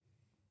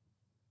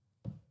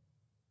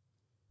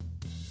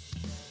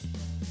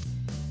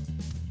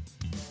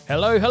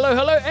Hello, hello,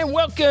 hello, and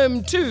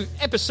welcome to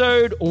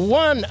episode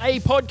 1, a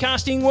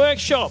podcasting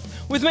workshop.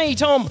 With me,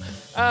 Tom.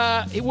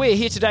 We're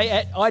here today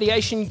at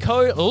Ideation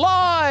Co.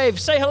 Live.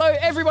 Say hello,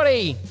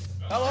 everybody.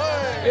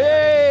 Hello.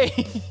 Yay.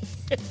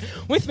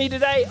 With me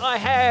today, I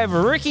have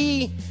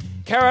Ricky,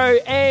 Caro,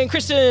 and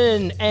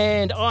Kristen,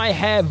 and I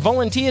have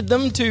volunteered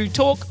them to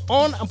talk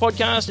on a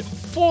podcast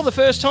for the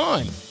first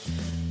time.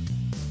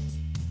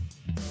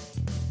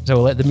 So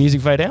we'll let the music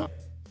fade out,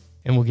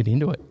 and we'll get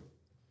into it.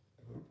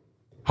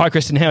 Hi,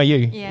 Kristen. How are you?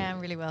 Yeah, I'm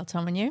really well,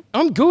 Tom. And you?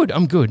 I'm good.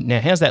 Now,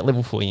 how's that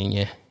level for you in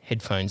your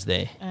headphones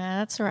there?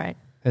 That's all right.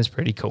 That's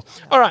pretty cool.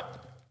 All right.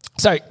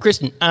 So,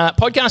 Kristen,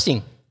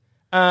 podcasting.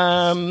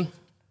 What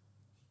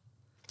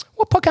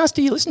podcast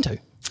do you listen to?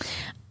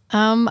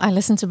 I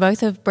listen to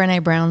both of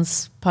Brené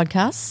Brown's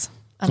podcasts,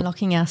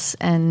 Unlocking Us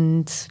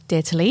and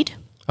Dare to Lead.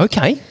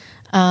 Okay.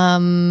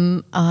 I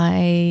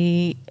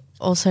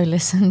also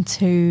listen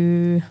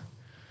to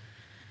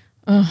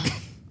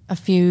a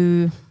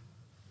few...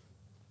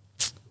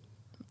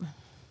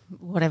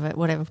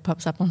 Whatever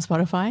pops up on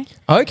Spotify.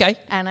 Okay.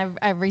 And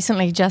I've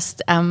recently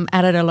just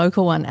added a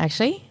local one,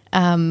 actually,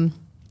 and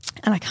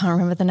I can't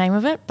remember the name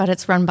of it, but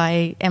it's run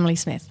by Emily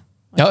Smith.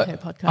 Her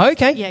podcast.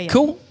 Okay. Yeah.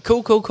 Cool.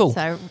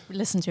 So I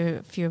listened to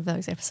a few of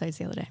those episodes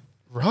the other day.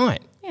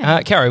 Right.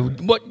 Yeah. Caro,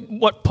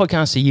 what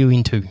podcasts are you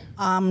into?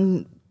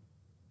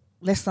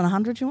 Less than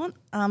 100 you want?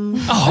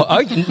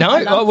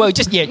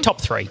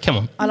 Top 3. Come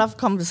on. I love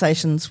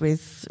conversations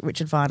with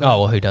Richard Vidal. Oh,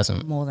 well, who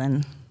doesn't? More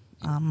than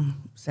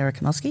Sarah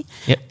Konoski.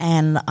 Yep.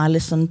 And I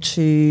listen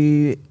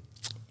to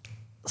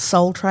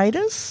Soul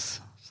Traders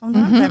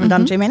sometimes. I haven't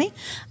done too many.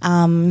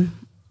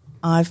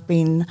 I've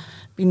been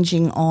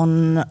binging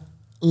on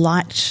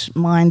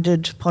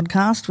Light-Minded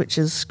podcast, which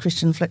is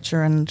Christian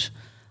Fletcher and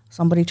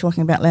somebody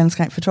talking about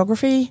landscape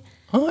photography.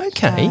 Oh,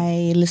 okay.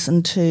 I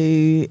listen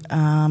to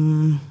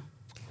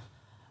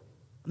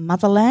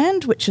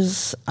Motherland, which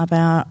is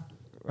about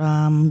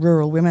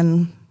rural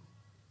women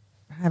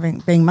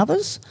being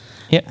mothers.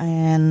 Yep.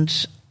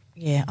 And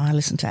yeah, I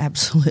listen to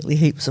absolutely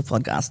heaps of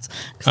podcasts.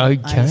 Okay.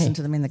 I listen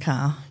to them in the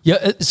car.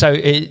 Yeah. So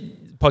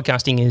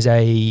podcasting is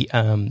a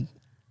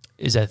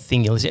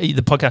thing.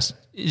 The podcast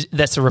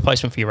that's the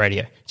replacement for your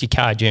radio. It's your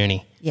car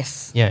journey.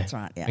 Yes. Yeah. That's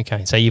right. Yeah.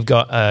 Okay. So you've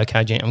got a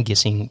car journey. I'm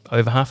guessing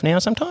over half an hour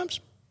sometimes.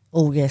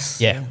 Oh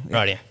yes. Yeah.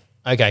 Right. Yeah.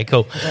 Okay.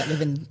 Cool. I don't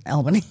live in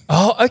Albany.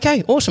 Oh.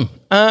 Okay. Awesome.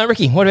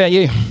 Ricky, what about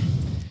you?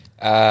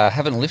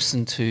 Haven't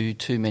listened to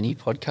too many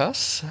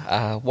podcasts.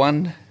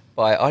 One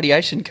by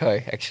Ideation Co.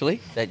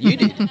 actually that you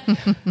did.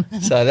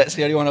 So that's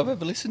the only one I've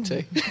ever listened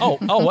to. Oh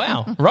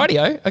wow.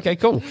 Radio. Okay.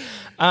 Cool.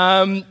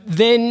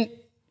 Then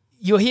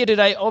you're here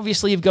today.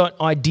 Obviously, you've got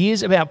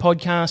ideas about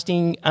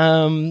podcasting.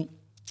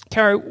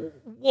 Caro,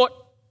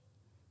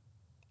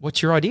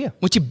 what's your idea?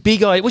 What's your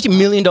big idea? What's your $1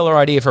 million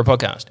idea for a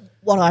podcast?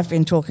 What I've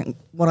been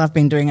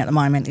doing at the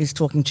moment is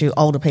talking to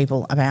older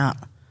people about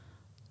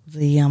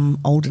the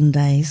olden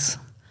days.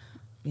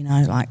 You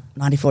know, like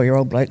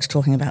 94-year-old blokes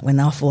talking about when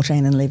they were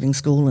 14 and leaving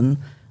school and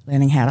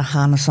learning how to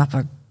harness up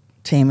a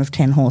team of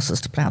 10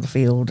 horses to plough the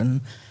field,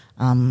 and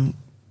a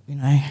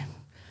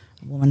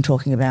woman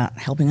talking about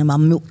helping her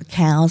mum milk the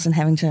cows and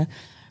having to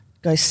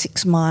go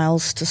 6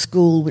 miles to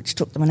school, which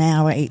took them an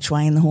hour each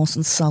way in the horse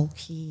and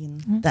sulky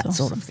and that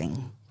sort of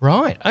thing.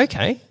 Right.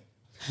 Okay.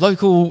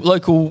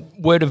 Local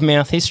word of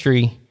mouth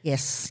history.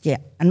 Yes. Yeah,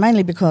 and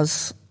mainly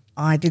because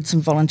I did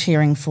some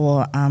volunteering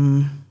for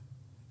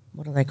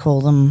what do they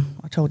call them?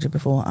 I told you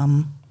before.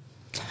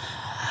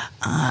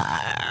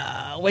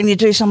 When you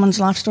do someone's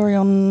life story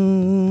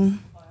on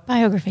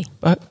Biography.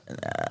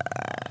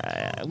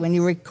 when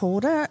you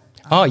record it.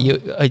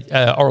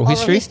 Oral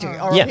history.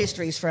 Oral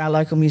histories for our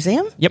local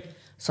museum. Yep.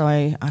 So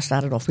I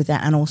started off with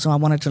that, and also I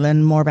wanted to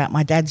learn more about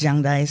my dad's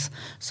young days,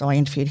 so I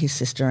interviewed his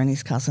sister and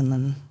his cousin.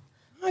 And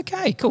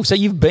Okay, cool. So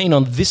you've been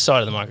on this side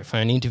of the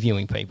microphone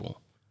interviewing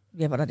people.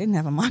 yeah, but I didn't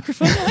have a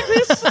microphone like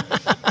this.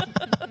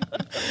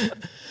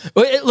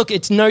 Well, look,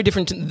 it's no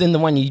different than the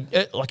one you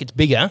it's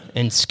bigger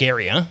and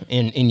scarier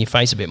and in your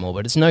face a bit more,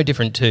 but it's no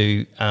different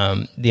to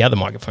the other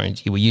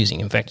microphones you were using.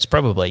 In fact, it's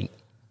probably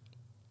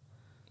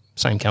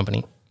same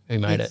company who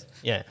made it.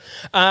 Yeah.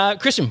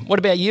 Kristen, what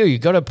about you? You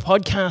got a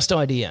podcast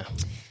idea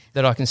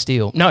that I can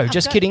steal? No,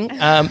 kidding.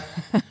 I've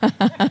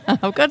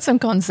got some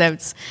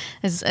concepts.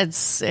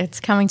 It's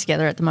coming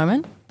together at the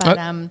moment, but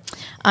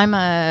I'm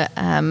a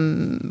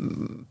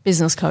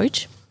business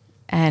coach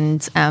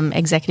and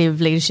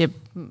executive leadership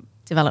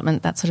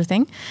development, that sort of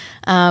thing.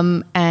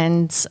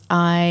 And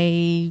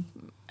I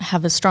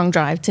have a strong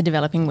drive to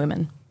developing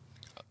women.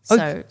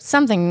 So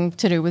something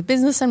to do with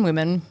business and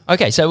women.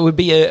 Okay, so it would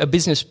be a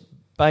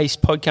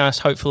business-based podcast.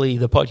 Hopefully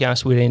the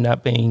podcast would end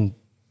up being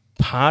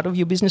part of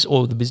your business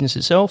or the business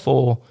itself,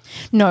 or?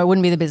 No, it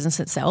wouldn't be the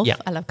business itself. Yeah.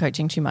 I love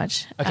coaching too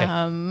much. Okay.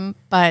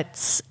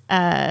 But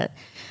I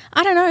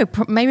don't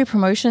know, maybe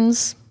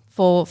promotions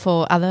for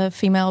other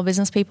female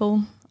business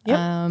people.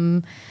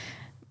 Yep.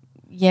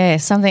 Yeah,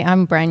 something.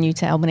 I'm brand new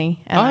to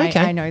Albany, and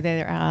I know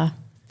there are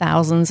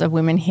thousands of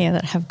women here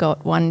that have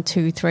got 1,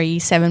 2, 3,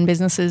 7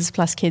 businesses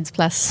plus kids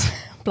plus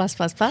plus,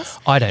 plus, plus.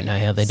 I don't know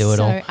how they do it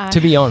So, all.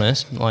 To be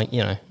honest, like,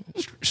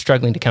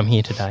 struggling to come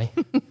here today.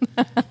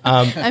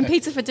 And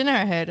pizza for dinner,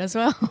 I heard, as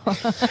well.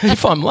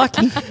 If I'm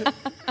lucky.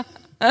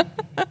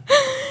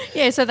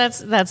 Yeah, so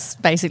that's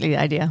basically the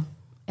idea.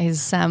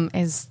 It's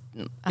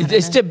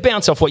to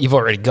bounce off what you've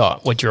already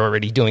got, what you're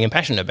already doing and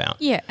passionate about.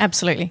 Yeah,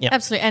 absolutely. Yep.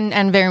 Absolutely.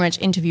 And very much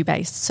interview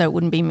based. So it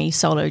wouldn't be me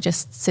solo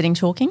just sitting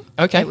talking.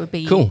 Okay, It would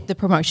be cool. the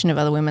promotion of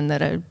other women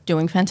that are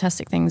doing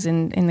fantastic things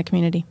in the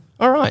community.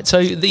 All right.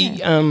 So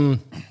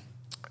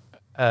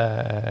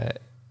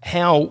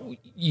how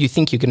you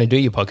think you're going to do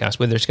your podcast,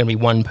 whether it's going to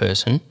be one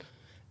person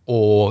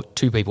or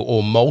two people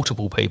or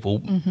multiple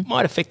people,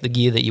 might affect the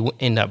gear that you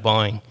end up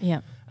buying.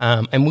 Yeah.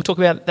 And we'll talk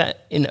about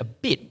that in a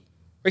bit.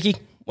 Ricky,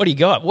 what do you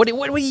got? What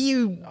are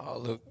you? Oh,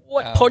 look,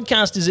 What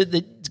podcast is it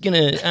that's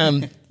going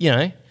to,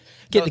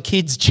 get the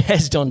kids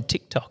jazzed on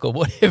TikTok or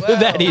whatever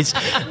that is?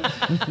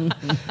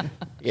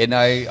 Yeah, no,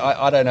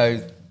 I don't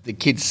know. The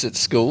kids at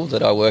school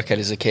that I work at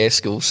is a care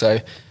school, so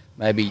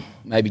maybe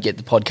get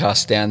the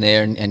podcast down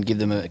there and give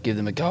them a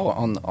go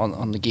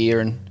on the gear,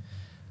 and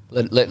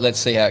let's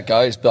see how it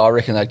goes. But I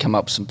reckon they'd come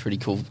up with some pretty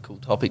cool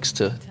topics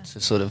to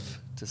sort of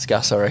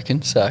discuss, I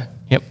reckon. So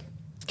Yep.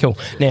 Cool.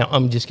 Now,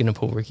 I'm just going to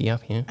pull Ricky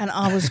up here. And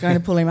I was going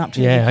to pull him up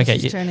too Yeah, because okay.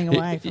 he's turning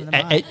away from the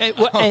mic.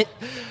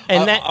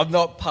 I'm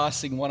not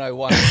passing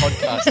 101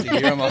 podcasting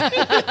here, am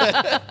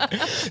I?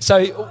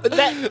 So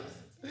that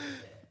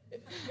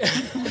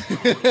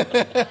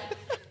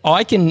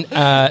I can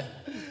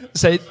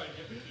say.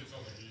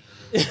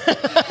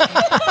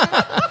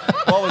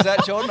 What was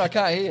that, Jordan? I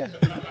can't hear.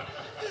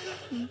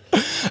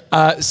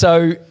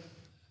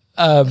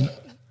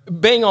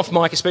 Being off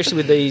mic, especially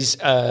with these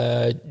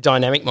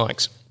dynamic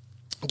mics,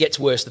 gets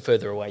worse the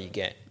further away you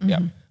get. Yeah.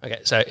 Okay,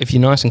 so if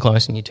you're nice and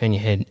close and you turn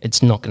your head,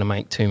 it's not going to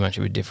make too much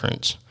of a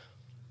difference.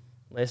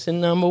 Lesson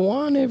number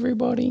 1,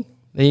 everybody.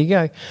 There you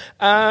go.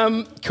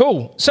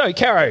 Cool. So,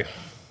 Caro,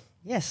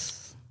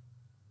 Yes.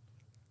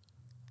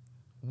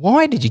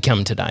 why did you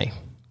come today?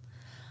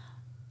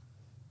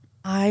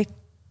 I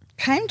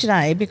came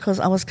today because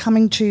I was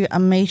coming to a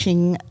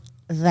meeting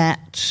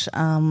that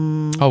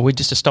We're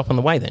just a stop on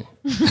the way then.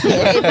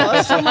 it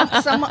was.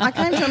 I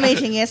came to a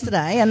meeting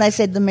yesterday and they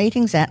said the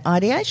meeting's at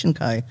Ideation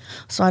Co.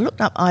 So I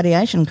looked up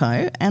Ideation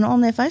Co. and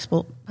on their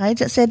Facebook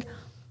page it said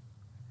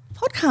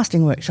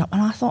podcasting workshop,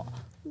 and I thought,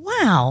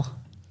 wow,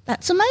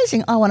 that's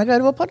amazing. I want to go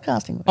to a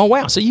podcasting workshop. Oh,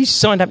 wow. So you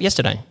signed up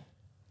yesterday?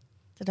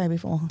 The day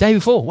before. Day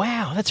before?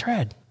 Wow, that's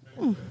rad.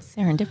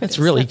 Serendipitous. That's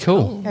really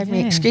cool. Gave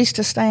me an excuse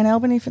to stay in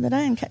Albany for the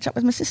day and catch up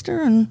with my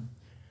sister. And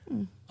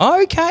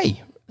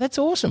Okay, that's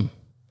awesome.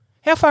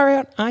 How far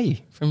out are you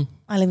from?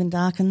 I live in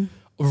Darkin,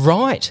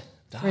 Right.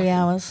 3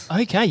 hours.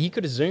 Okay, you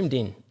could have zoomed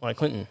in like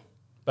Clinton,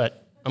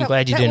 but I'm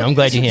glad you didn't. I'm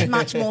glad you're It's here.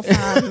 much more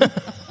fun.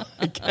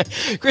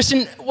 Okay.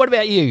 Kristen, what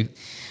about you?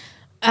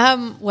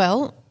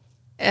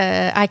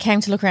 I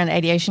came to look around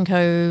Ideation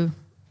Co.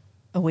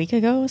 a week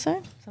ago or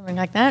so, something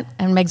like that,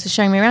 and Megs was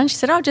showing me around. She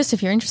said, just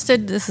if you're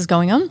interested, this is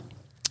going on.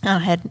 And I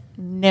had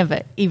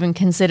never even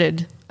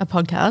considered a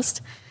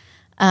podcast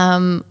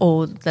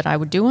or that I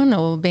would do one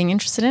or being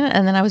interested in it.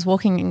 And then I was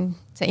walking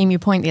to Emu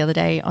Point the other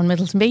day on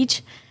Middleton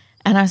Beach,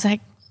 and I was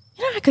like,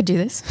 I could do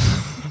this.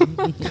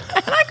 And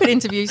I could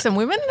interview some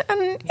women,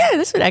 and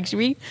this would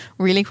actually be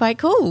really quite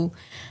cool.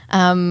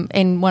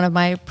 In one of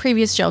my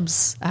previous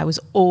jobs, I was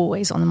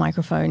always on the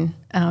microphone,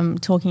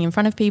 talking in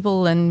front of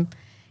people and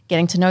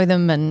getting to know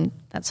them and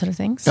that sort of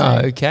thing. So,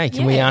 Okay.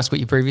 Can we ask what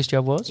your previous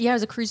job was? Yeah, I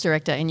was a cruise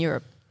director in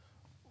Europe.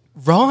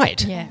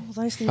 Right. Yeah. All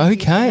those things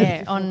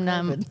Okay.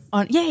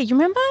 Yeah, you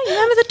remember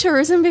the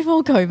tourism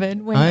before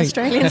COVID when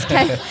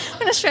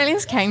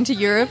Australians came to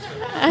Europe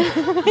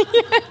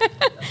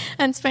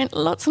and spent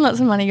lots and lots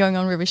of money going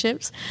on river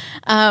ships.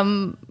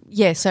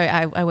 So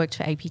I worked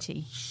for APT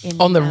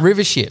On the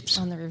river ships.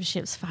 On the river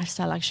ships,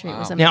 5-star luxury. It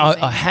was Now,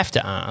 amazing. I have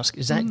to ask,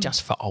 is that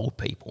just for old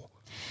people?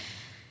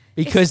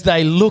 Because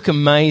they look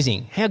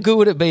amazing. How good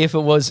would it be if it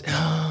was...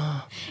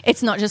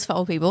 It's not just for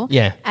old people.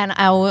 Yeah. And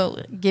I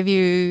will give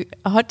you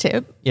a hot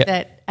tip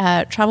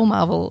that Travel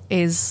Marvel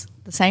is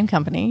the same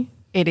company.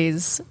 It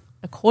is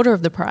a quarter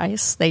of the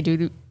price. They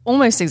do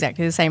almost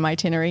exactly the same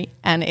itinerary,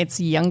 and it's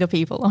younger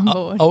people on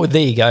board. Oh,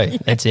 there you go.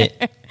 That's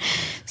it.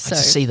 So I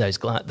just see those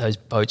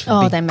boats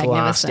with they're big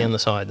glass magnificent. down the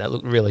side. They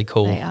look really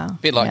cool. they are.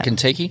 Bit like Yeah.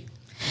 Kentucky.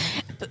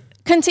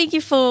 Kentucky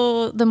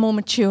for the more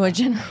mature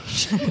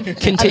generation.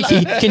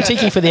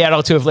 Kentucky for the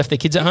adults who have left their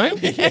kids at home.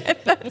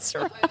 That's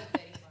right.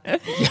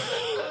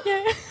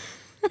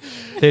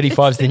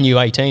 35's the new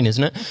 18,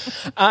 isn't it?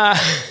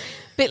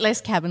 Bit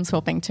less cabin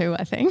swapping too,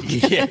 I think.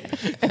 Yeah.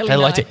 Early They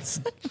like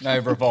nights. No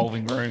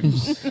revolving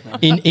rooms.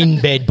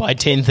 in bed by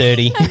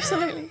 10:30.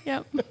 Absolutely,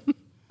 yep.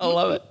 I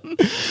love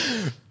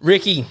it.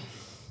 Ricky,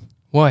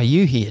 why are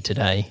you here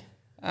today?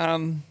 I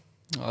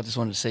just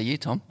wanted to see you,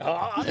 Tom.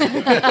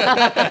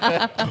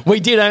 We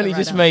did only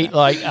just meet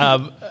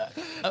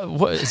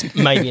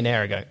maybe an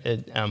hour ago.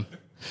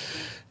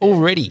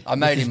 Already, I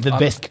made this is him- the I'm-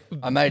 best.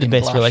 I made the him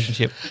best blush.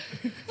 relationship.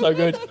 So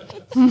good.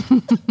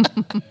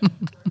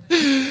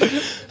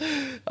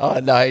 Oh,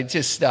 no,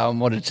 just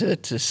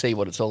wanted to see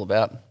what it's all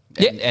about.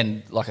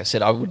 And like I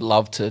said, I would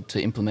love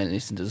to implement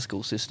this into the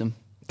school system.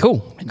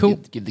 Cool.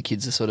 Give the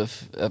kids a sort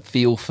of a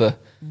feel for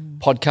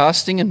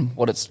podcasting and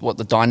what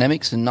the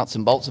dynamics and nuts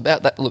and bolts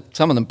about. That look,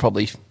 some of them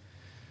probably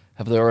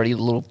have already a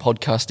little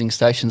podcasting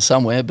station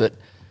somewhere, but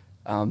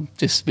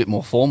just a bit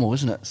more formal,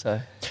 isn't it?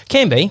 So it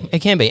can be,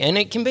 and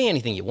it can be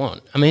anything you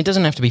want. I mean, it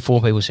doesn't have to be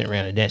 4 people sitting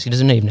around a desk. It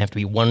doesn't even have to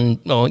be one.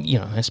 Well, it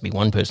has to be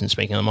one person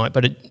speaking on the mic,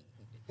 but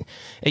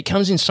it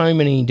comes in so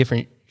many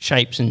different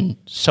shapes and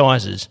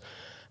sizes.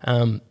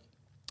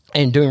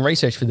 And doing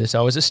research for this,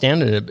 I was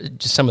astounded at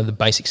just some of the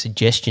basic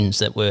suggestions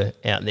that were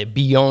out there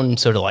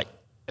beyond sort of like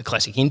a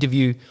classic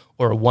interview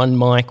or a one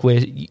mic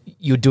where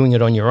you're doing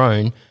it on your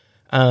own.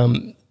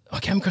 I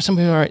came across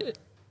something where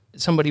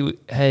somebody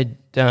had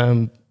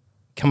come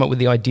up with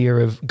the idea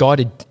of a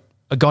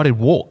guided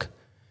walk.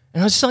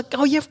 And I was just like,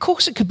 oh, yeah, of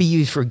course it could be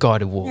used for a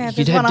guided walk. Yeah,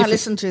 there's one I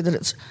listened to that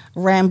it's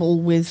ramble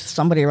with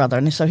somebody or other,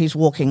 and so he's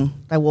walking.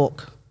 They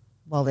walk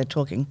while they're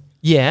talking.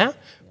 Yeah,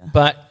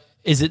 but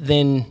is it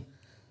then...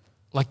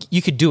 Like,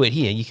 you could do it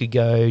here. You could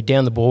go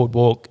down the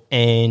boardwalk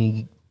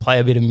and play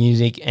a bit of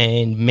music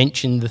and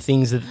mention the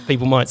things that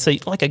people might see,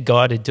 like a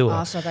guided tour.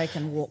 Oh, so they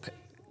can walk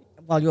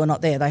while you're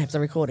not there. They have the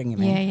recording, you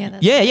mean?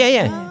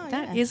 Yeah.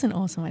 That is an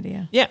awesome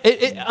idea. Yeah,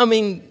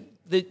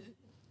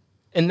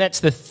 and that's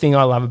the thing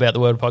I love about the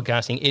world of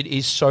podcasting. It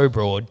is so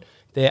broad.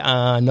 There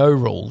are no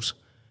rules.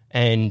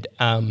 And,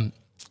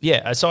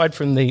 aside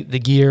from the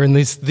gear and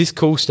this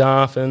cool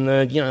stuff and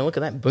look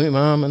at that boom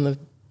arm and the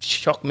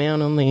shock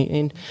mount on the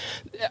end.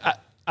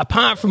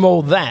 Apart from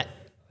all that,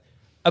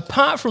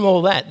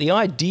 the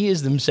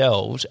ideas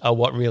themselves are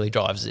what really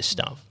drives this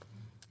stuff.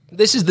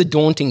 This is the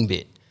daunting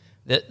bit.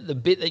 The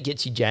bit that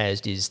gets you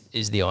jazzed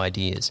is the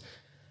ideas.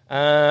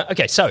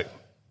 Okay, so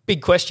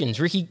big questions.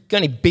 Ricky, got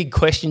any big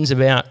questions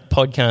about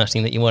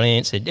podcasting that you want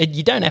answered?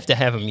 You don't have to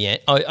have them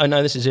yet. I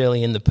know this is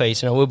early in the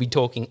piece, and I will be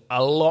talking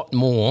a lot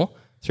more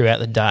throughout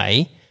the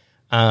day.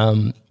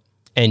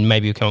 And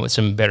maybe we'll come up with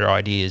some better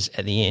ideas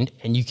at the end,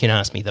 and you can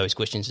ask me those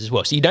questions as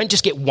well. So you don't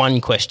just get one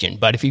question,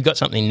 but if you've got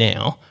something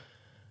now...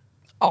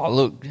 Oh,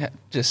 look,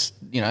 just,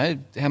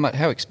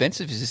 how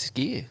expensive is this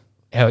gear?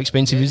 How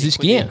expensive is this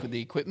gear? The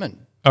equipment.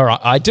 All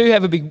right, I do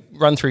have a big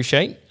run-through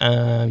sheet.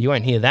 You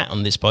won't hear that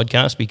on this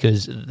podcast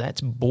because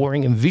that's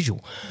boring and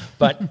visual.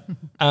 But,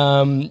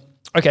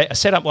 okay, a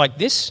setup like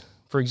this,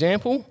 for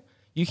example,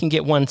 you can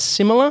get one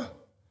similar...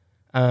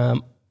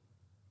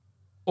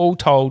 all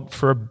told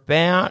for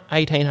about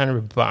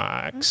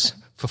 $1,800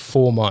 for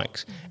 4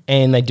 mics.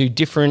 And they do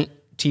different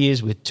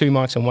tiers with 2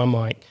 mics and 1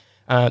 mic.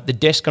 The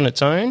desk on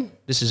its own,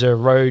 this is a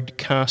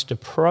Rodecaster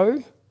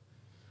Pro.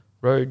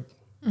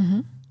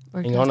 Hang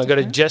on, I've got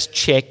to just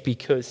check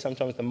because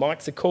sometimes the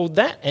mics are called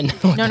that. And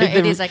no,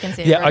 it is. I can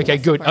see it. Yeah, okay,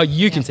 good. Oh,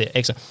 you can see it.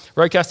 Excellent.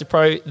 Rodecaster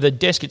Pro, the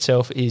desk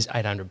itself is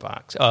 $800,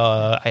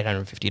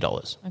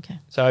 $850. Okay.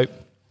 So,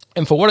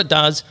 and for what it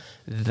does,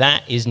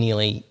 that is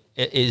nearly...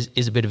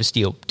 is a bit of a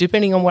steal,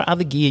 depending on what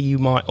other gear you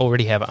might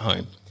already have at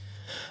home.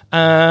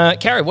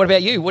 Carrie, what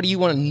about you? What do you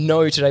want to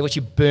know today? What's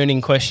your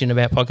burning question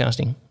about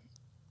podcasting?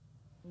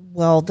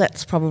 Well,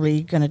 that's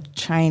probably going to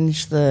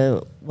change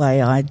the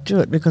way I do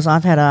it because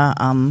I've had a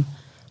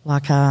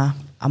mic on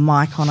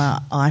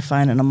an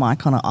iPhone and a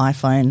mic on an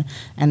iPhone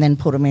and then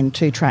put them in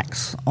 2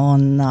 tracks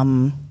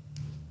on,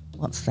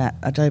 what's that,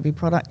 Adobe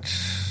product?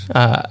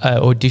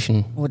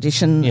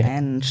 Audition. Yeah.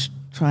 And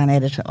try and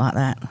edit it like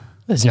that.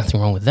 There's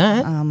nothing wrong with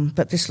that.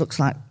 But this looks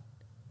like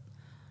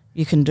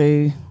you can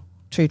do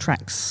 2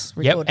 tracks.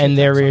 Yep, and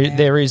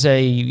there is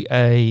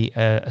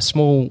a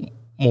small,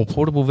 more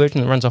portable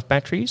version that runs off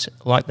batteries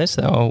like this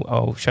that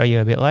I'll show you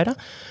a bit later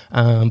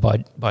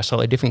by a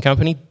slightly different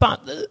company.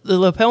 But the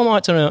lapel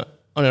mics on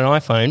an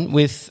iPhone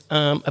with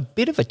a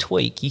bit of a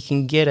tweak, you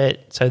can get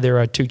it so there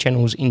are 2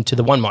 channels into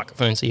the one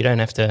microphone so you don't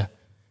have to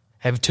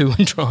have 2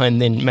 and try and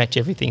then match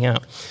everything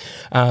up.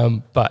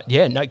 But,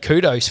 yeah, no,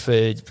 kudos for...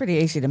 It's pretty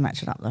easy to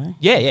match it up, though.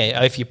 Yeah,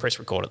 if you press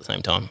record at the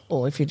same time.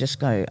 Or if you just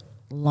go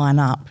line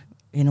up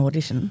in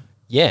Audition.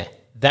 Yeah,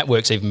 that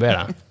works even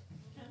better.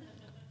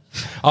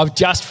 I've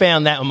just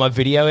found that on my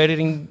video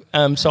editing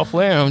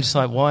software, and I'm just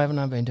like, why haven't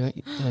I been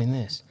doing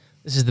this?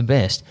 This is the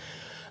best.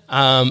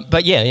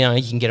 But, yeah,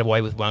 you can get away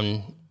with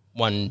one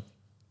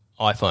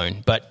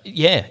iPhone. But,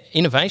 yeah,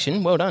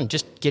 innovation, well done.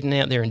 Just getting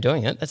out there and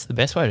doing it, that's the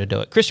best way to do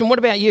it. Christian, what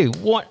about you?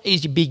 What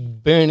is your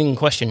big burning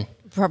question?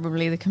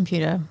 Probably the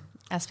computer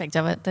aspect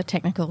of it, the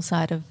technical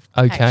side of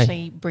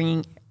actually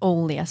bringing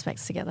all the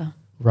aspects together.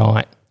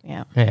 Right.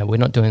 Yeah. Yeah, we're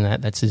not doing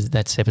that.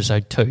 That's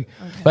episode 2. Okay.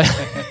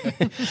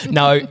 But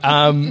no,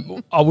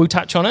 I will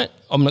touch on it.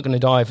 I'm not going to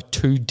dive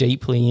too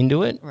deeply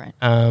into it. Right.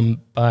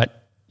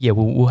 But yeah,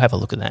 we'll have a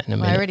look at that in a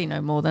minute. I already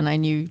know more than I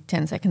knew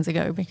 10 seconds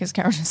ago because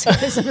Karen said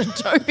there's an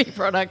Adobe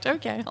product.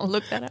 Okay, I'll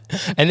look that up.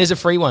 And there's a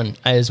free one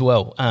as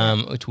well,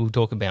 which we'll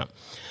talk about.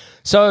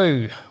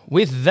 So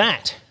with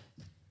that,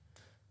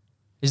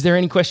 is there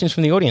any questions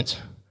from the audience?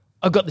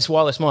 I've got this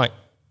wireless mic.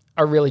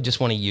 I really just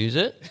want to use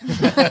it.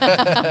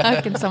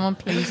 Can someone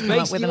please come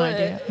up with an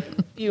idea?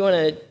 You want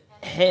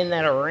to hand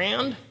that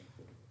around?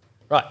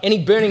 Right,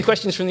 any burning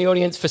questions from the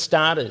audience for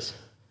starters?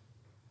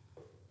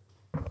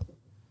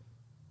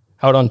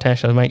 Hold on,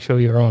 Tash, I'll make sure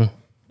you're on.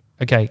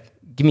 Okay,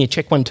 give me a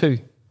check 1, 2.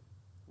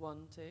 1,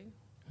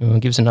 2.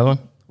 Give us another one.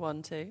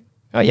 1, 2.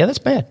 Oh, yeah, that's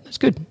bad. That's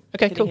good.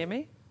 Okay, Can cool. you hear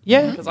me?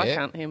 Yeah. Because I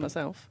can't hear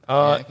myself.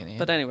 I can hear.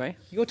 But anyway,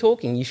 You're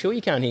talking. You sure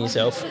you can't hear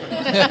yourself?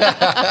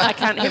 I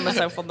can't hear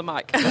myself on the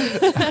mic.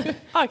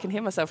 I can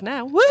hear myself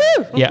now. Woo!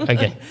 Yeah,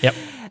 okay. Yep.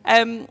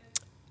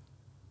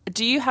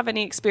 Do you have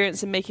any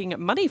experience in making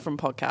money from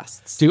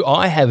podcasts? Do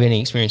I have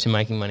any experience in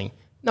making money?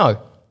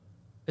 No.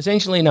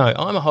 Essentially, no.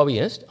 I'm a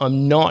hobbyist.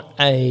 I'm not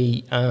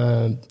a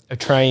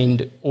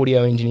trained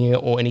audio engineer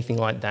or anything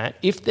like that.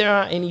 If there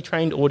are any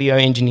trained audio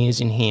engineers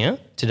in here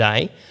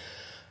today,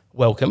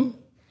 welcome.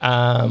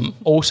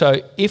 Also,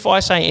 if I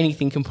say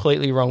anything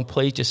completely wrong,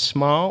 please just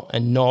smile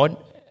and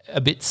nod a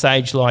bit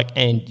sage-like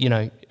and,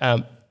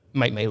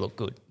 make me look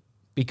good.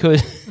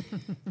 Because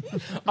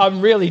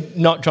I'm really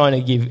not trying to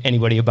give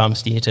anybody a bum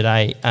steer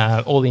today.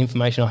 All the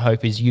information I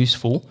hope is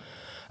useful.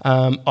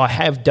 I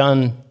have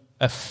done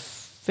a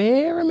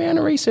fair amount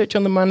of research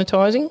on the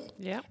monetising.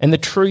 Yeah. And the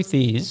truth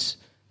is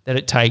that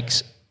it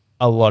takes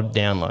a lot of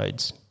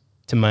downloads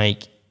to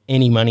make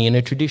any money in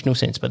a traditional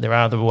sense, but there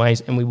are other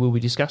ways, and we will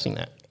be discussing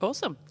that.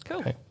 Awesome.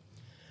 Cool. Okay.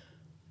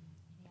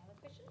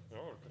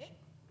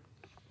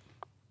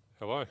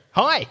 Hello.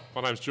 Hi.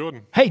 My name's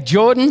Jordan. Hey,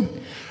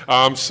 Jordan.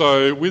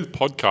 So with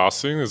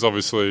podcasting, there's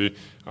obviously,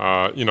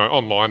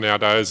 online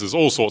nowadays, there's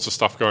all sorts of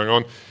stuff going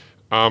on.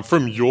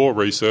 From your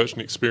research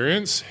and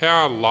experience,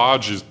 how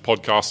large is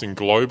podcasting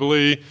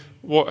globally?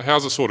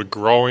 How's it sort of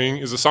growing?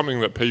 Is it something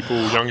that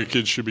younger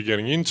kids should be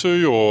getting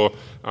into, or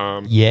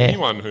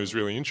anyone who's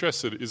really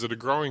interested? Is it a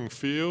growing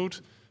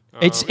field?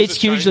 It's is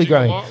it hugely changing a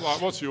growing. lot?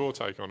 Like, what's your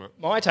take on it?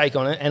 My take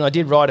on it, and I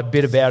did write a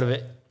bit about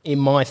it in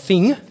my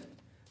thing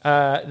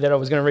that I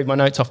was going to read my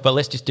notes off, but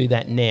let's just do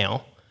that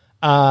now.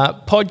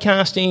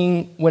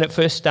 Podcasting, when it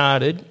first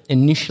started,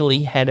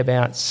 initially had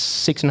about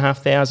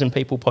 6,500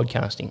 people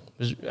podcasting,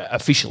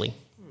 officially,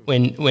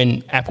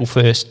 when Apple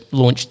first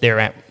launched their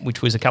app,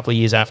 which was a couple of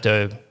years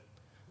after,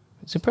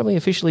 so probably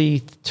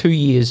officially 2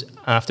 years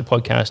after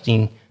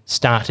podcasting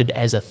started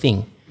as a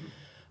thing.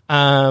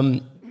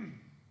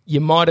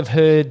 You might have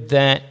heard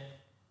that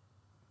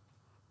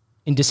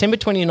in December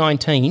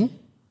 2019,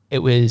 it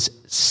was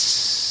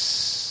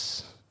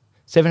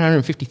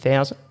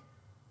 750,000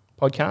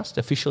 podcasts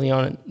officially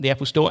on the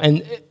Apple Store.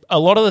 And a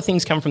lot of the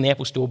things come from the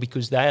Apple Store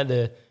because they are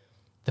the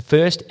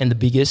first and the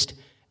biggest,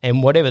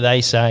 and whatever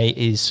they say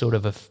is sort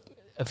of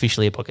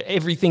officially a podcast.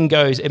 Everything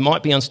goes, it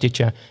might be on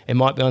Stitcher, it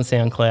might be on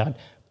SoundCloud,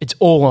 it's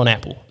all on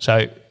Apple.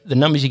 So the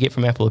numbers you get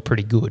from Apple are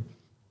pretty good.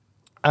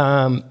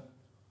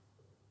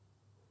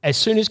 As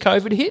soon as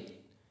COVID hit,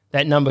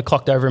 that number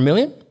clocked over 1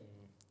 million.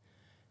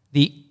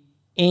 The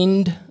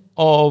end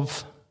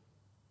of,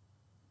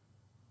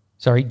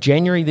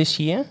 January this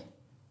year,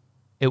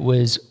 it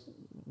was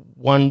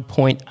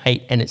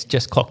 1.8 and it's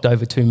just clocked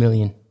over 2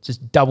 million. It's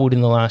just doubled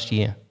in the last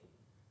year.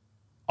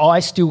 I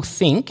still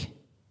think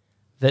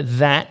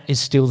that is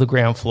still the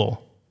ground floor.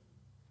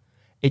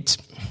 It's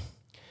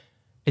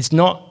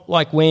not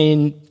like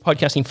when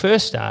podcasting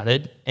first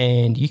started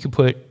and you could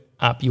put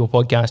up your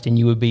podcast and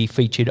you would be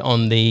featured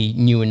on the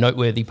new and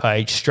noteworthy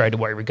page straight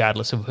away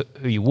regardless of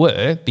who you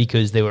were,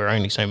 because there were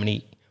only so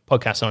many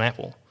podcasts on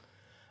Apple.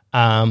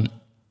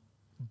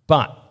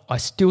 But I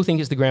still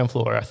think it's the ground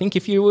floor. I think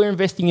if you were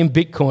investing in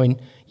Bitcoin,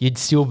 you'd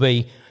still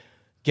be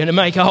going to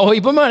make a whole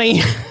heap of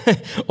money,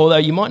 although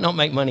you might not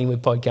make money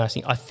with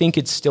podcasting. I think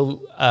it's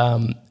still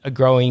a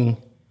growing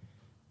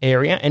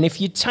area. And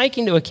if you take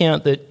into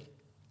account that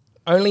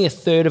only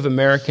 1/3 of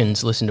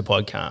Americans listen to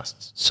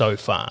podcasts so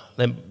far,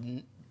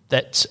 then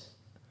that's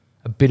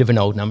a bit of an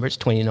old number. It's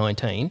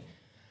 2019.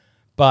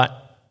 But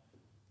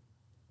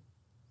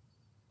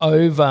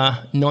over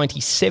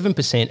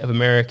 97% of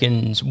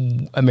America's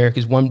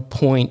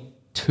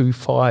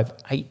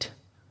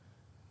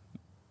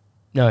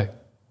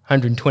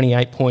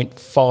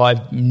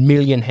 128.5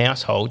 million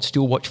households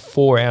still watch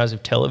 4 hours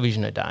of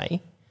television a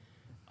day.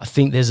 I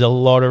think there's a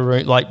lot of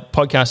room. Like,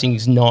 podcasting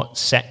is not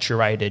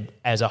saturated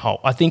as a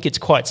whole. I think it's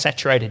quite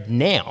saturated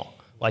now.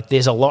 Like,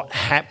 there's a lot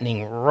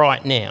happening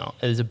right now.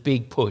 There's a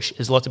big push.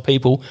 There's lots of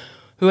people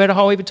who had a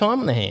whole heap of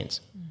time on their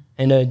hands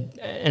and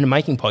are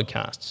making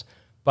podcasts.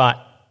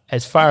 But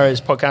as far as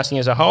podcasting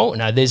as a whole,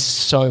 no, there's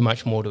so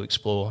much more to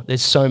explore.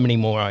 There's so many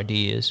more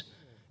ideas.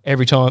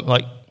 Every time,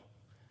 like,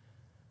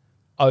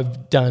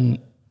 I've done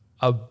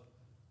a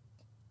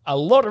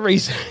lot of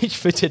research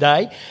for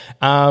today,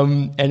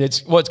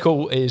 and what's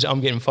cool is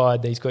I'm getting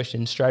fired these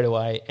questions straight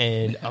away,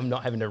 and I'm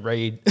not having to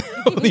read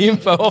all the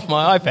info off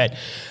my iPad.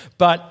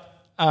 But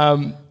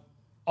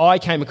I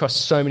came across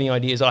so many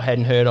ideas I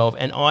hadn't heard of,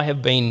 and I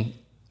have been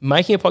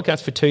making a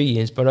podcast for 2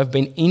 years, but I've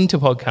been into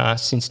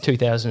podcasts since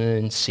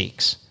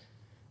 2006,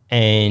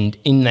 and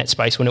in that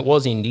space when it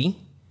was indie,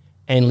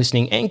 and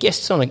listening and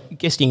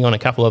guesting on a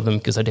couple of them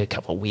because I did a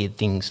couple of weird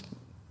things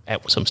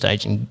at some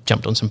stage and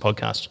jumped on some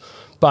podcasts.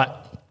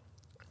 But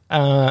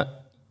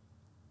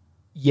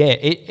yeah,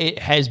 it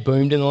has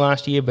boomed in the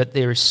last year, but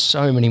there are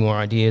so many more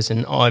ideas.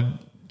 And I've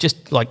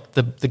just like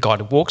the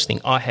guided walks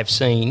thing, I have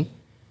seen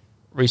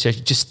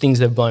research, just things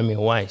that have blown me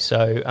away.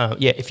 So,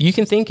 yeah, if you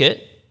can think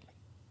it,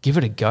 give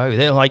it a go.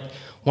 They're like,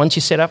 once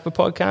you're set up for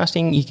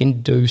podcasting, you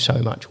can do so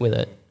much with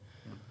it.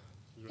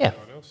 Yeah.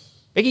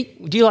 Becky,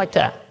 would you like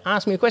to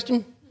ask me a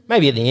question?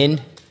 Maybe at the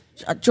end.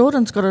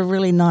 Jordan's got a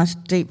really nice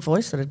deep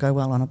voice that would go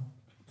well on a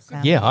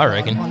sound. Yeah, I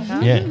reckon.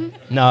 Yeah.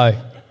 No.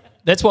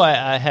 That's why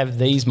I have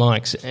these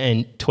mics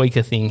and tweak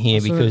a thing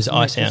here, because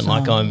I sound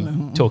like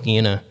I'm talking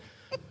in a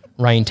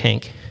rain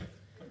tank.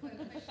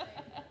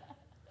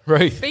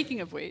 Ruth.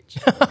 Speaking of which.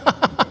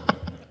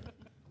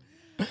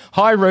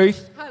 Hi,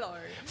 Ruth. Hello.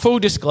 Full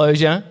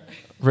disclosure,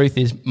 Ruth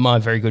is my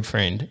very good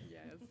friend. Yes.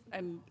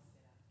 And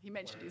he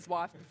mentioned his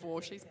wife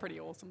before. She's pretty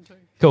awesome too.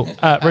 Cool.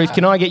 Ruth,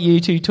 can I get you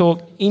to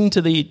talk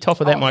into the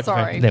top of that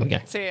microphone? Sorry. There we go.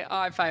 See,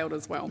 I failed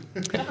as well.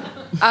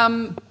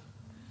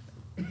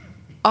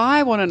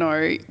 I want to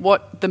know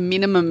what the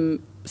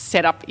minimum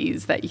setup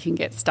is that you can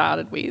get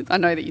started with. I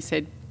know that you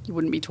said you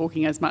wouldn't be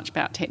talking as much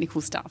about technical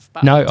stuff.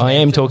 But No, I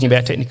am talking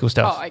about technical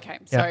stuff. Oh, okay.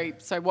 Yeah.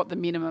 So what the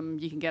minimum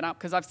you can get up?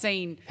 Because I've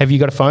seen... Have you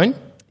got a phone?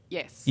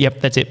 Yes.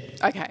 Yep, that's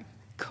it. Okay,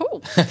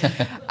 cool.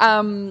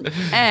 And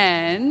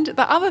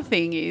the other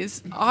thing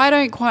is, I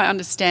don't quite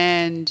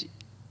understand.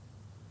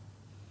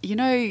 You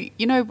know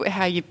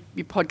how your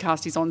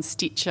podcast is on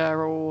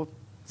Stitcher or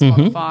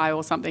Spotify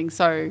or something.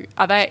 So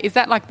is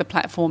that like the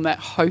platform that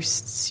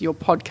hosts your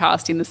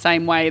podcast in the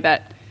same way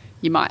that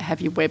you might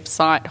have your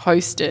website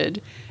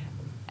hosted?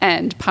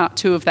 And part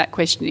two of that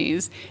question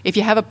is, if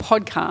you have a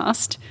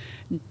podcast,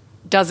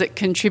 does it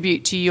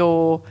contribute to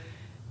your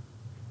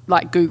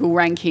like Google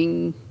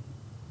ranking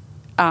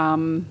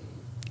in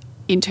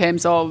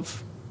terms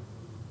of,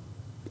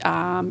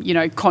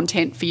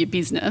 content for your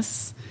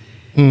business,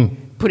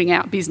 putting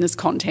out business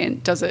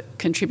content? Does it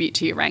contribute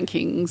to your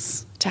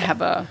rankings to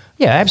have a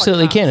Yeah,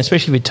 absolutely podcast? can,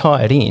 especially if you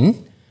tie it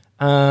in.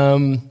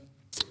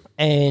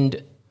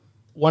 And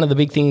one of the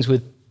big things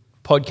with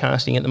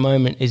podcasting at the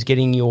moment is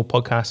getting your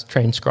podcast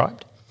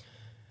transcribed.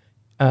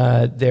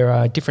 There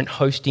are different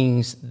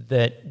hostings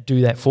that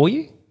do that for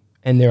you,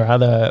 and there are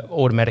other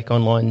automatic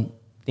online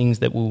things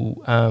that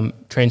will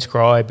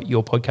transcribe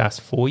your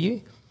podcast for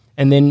you.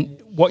 And then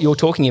what you're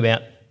talking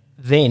about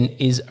then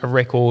is a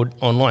record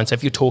online. So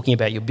if you're talking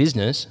about your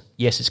business,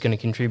 yes, it's going to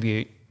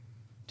contribute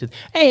to...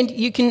 And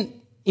you can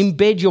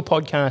embed your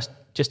podcast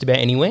just about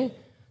anywhere.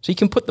 So you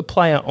can put the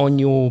player on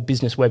your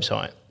business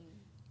website.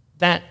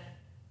 That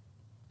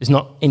is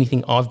not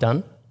anything I've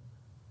done.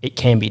 It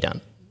can be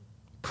done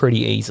pretty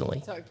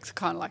easily. So it's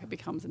kind of like it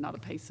becomes another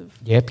piece of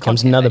It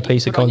becomes content another that you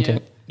piece of put on your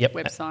content. Yep,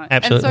 website.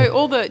 absolutely.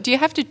 And so do you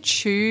have to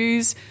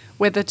choose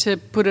whether to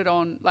put it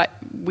on, like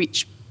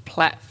which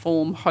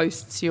platform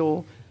hosts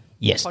your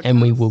Yes, podcast?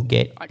 and we will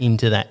get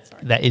into that.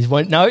 Sorry. That is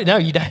one. No,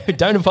 you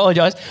don't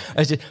apologise.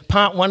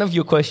 Part one of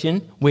your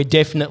question, we're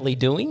definitely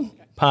doing.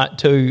 Okay. Part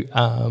two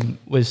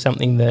was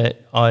something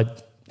that I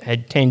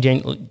had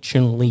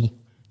tangentially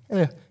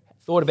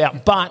thought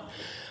about,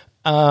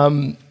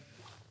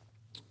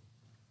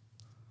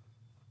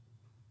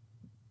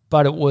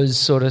 but it was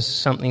sort of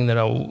something that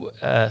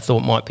I thought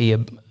might be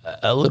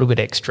a little bit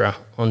extra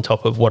on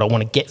top of what I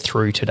want to get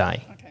through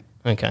today.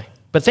 Okay.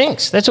 But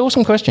thanks. That's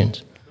awesome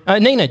questions.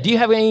 Nina, do you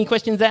have any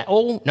questions at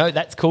all? No,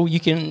 that's cool. We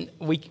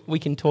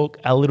can talk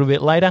a little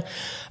bit later.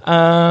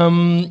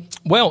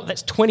 Well,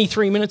 that's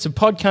 23 minutes of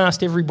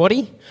podcast,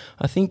 everybody.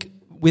 I think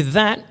with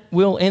that,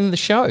 we'll end the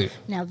show.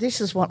 Now,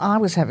 this is what I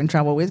was having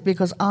trouble with,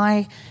 because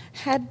I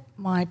had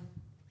my...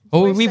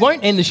 Oh, we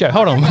won't end the show.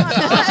 Hold on.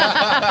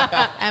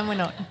 And we're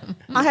not.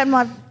 I had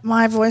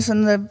my voice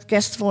and the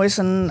guest voice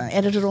and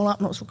edited it all up,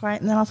 and it was great.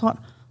 And then I thought,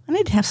 I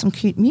need to have some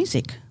cute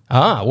music.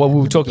 Well,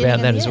 we'll talk about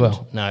beginning that and as the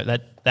well. No,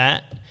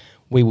 that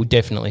we will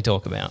definitely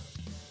talk about.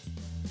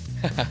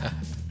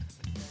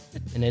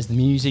 And as the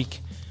music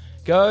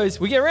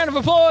goes, we get a round of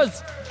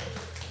applause.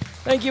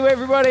 Thank you,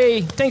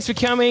 everybody. Thanks for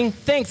coming.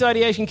 Thanks,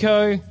 Ideation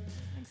Co.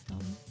 Thanks, Tom.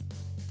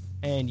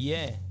 And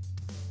yeah,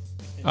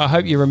 I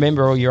hope you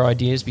remember all your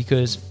ideas,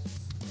 because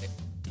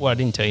what I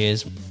didn't tell you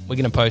is we're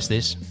going to post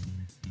this,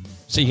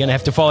 so you're going to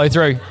have to follow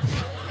through.